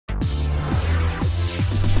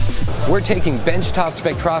We're taking benchtop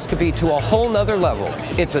spectroscopy to a whole nother level.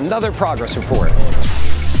 It's another progress report.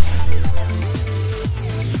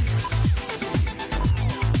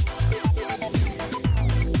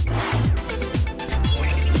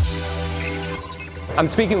 I'm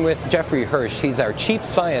speaking with Jeffrey Hirsch. He's our chief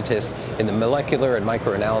scientist in the molecular and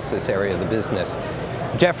microanalysis area of the business.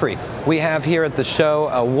 Jeffrey, we have here at the show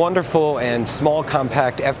a wonderful and small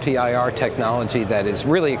compact FT-IR technology that is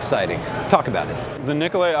really exciting. Talk about it. The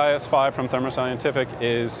Nicolet IS5 from Thermo Scientific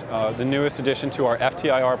is the newest addition to our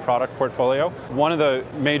FT-IR product portfolio. One of the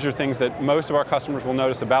major things that most of our customers will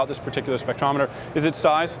notice about this particular spectrometer is its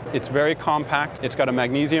size. It's very compact. It's got a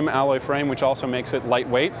magnesium alloy frame, which also makes it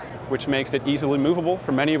lightweight, which makes it easily movable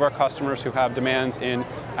for many of our customers who have demands in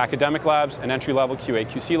academic labs and entry-level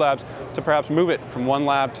QA/QC labs to perhaps move it from one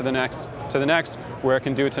lab to the next, where it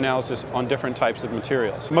can do its analysis on different types of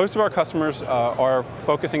materials. Most of our customers are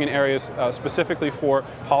focusing in areas specifically for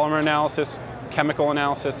polymer analysis, chemical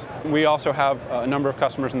analysis. We also have a number of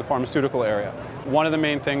customers in the pharmaceutical area. One of the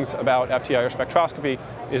main things about FT-IR spectroscopy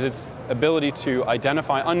is its ability to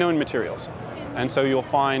identify unknown materials. And so you'll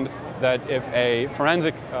find that if a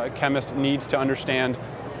forensic chemist needs to understand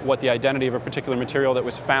what the identity of a particular material that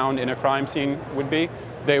was found in a crime scene would be,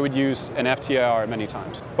 they would use an FT-IR many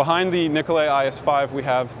times. Behind the Nicolet IS5, we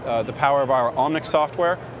have the power of our Omnic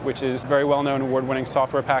software, which is a very well-known award-winning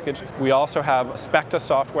software package. We also have Specta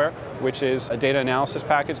software, which is a data analysis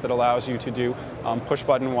package that allows you to do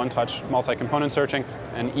push-button, one-touch, multi-component searching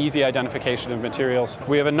and easy identification of materials.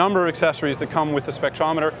 We have a number of accessories that come with the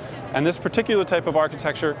spectrometer, and this particular type of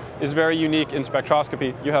architecture is very unique in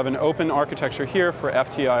spectroscopy. You have an open architecture here for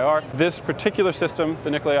FT-IR. This particular system,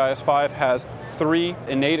 the Nicolet IS5, has 3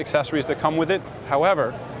 innate accessories that come with it.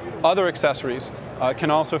 However, other accessories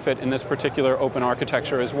can also fit in this particular open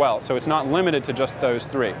architecture as well. So it's not limited to just those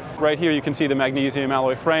 3. Right here you can see the magnesium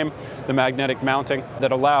alloy frame, the magnetic mounting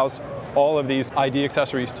that allows all of these ID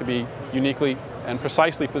accessories to be uniquely and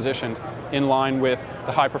precisely positioned in line with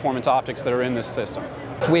the high-performance optics that are in this system.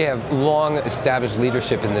 We have long established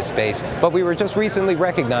leadership in this space, but we were just recently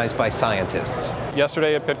recognized by scientists.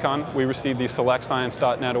 Yesterday at Pittcon, we received the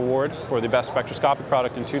SelectScience.net Award for the Best Spectroscopic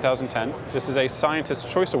Product in 2010. This is a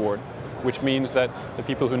Scientist's Choice Award, which means that the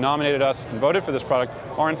people who nominated us and voted for this product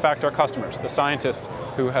are in fact our customers, the scientists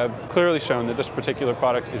who have clearly shown that this particular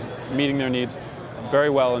product is meeting their needs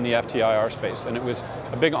very well in the FT-IR space. And it was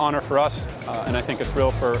a big honor for us, and I think a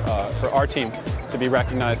thrill for our team to be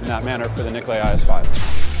recognized in that manner for the Nicolet IS5.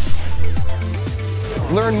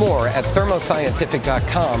 Learn more at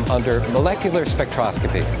thermoscientific.com under molecular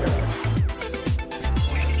spectroscopy.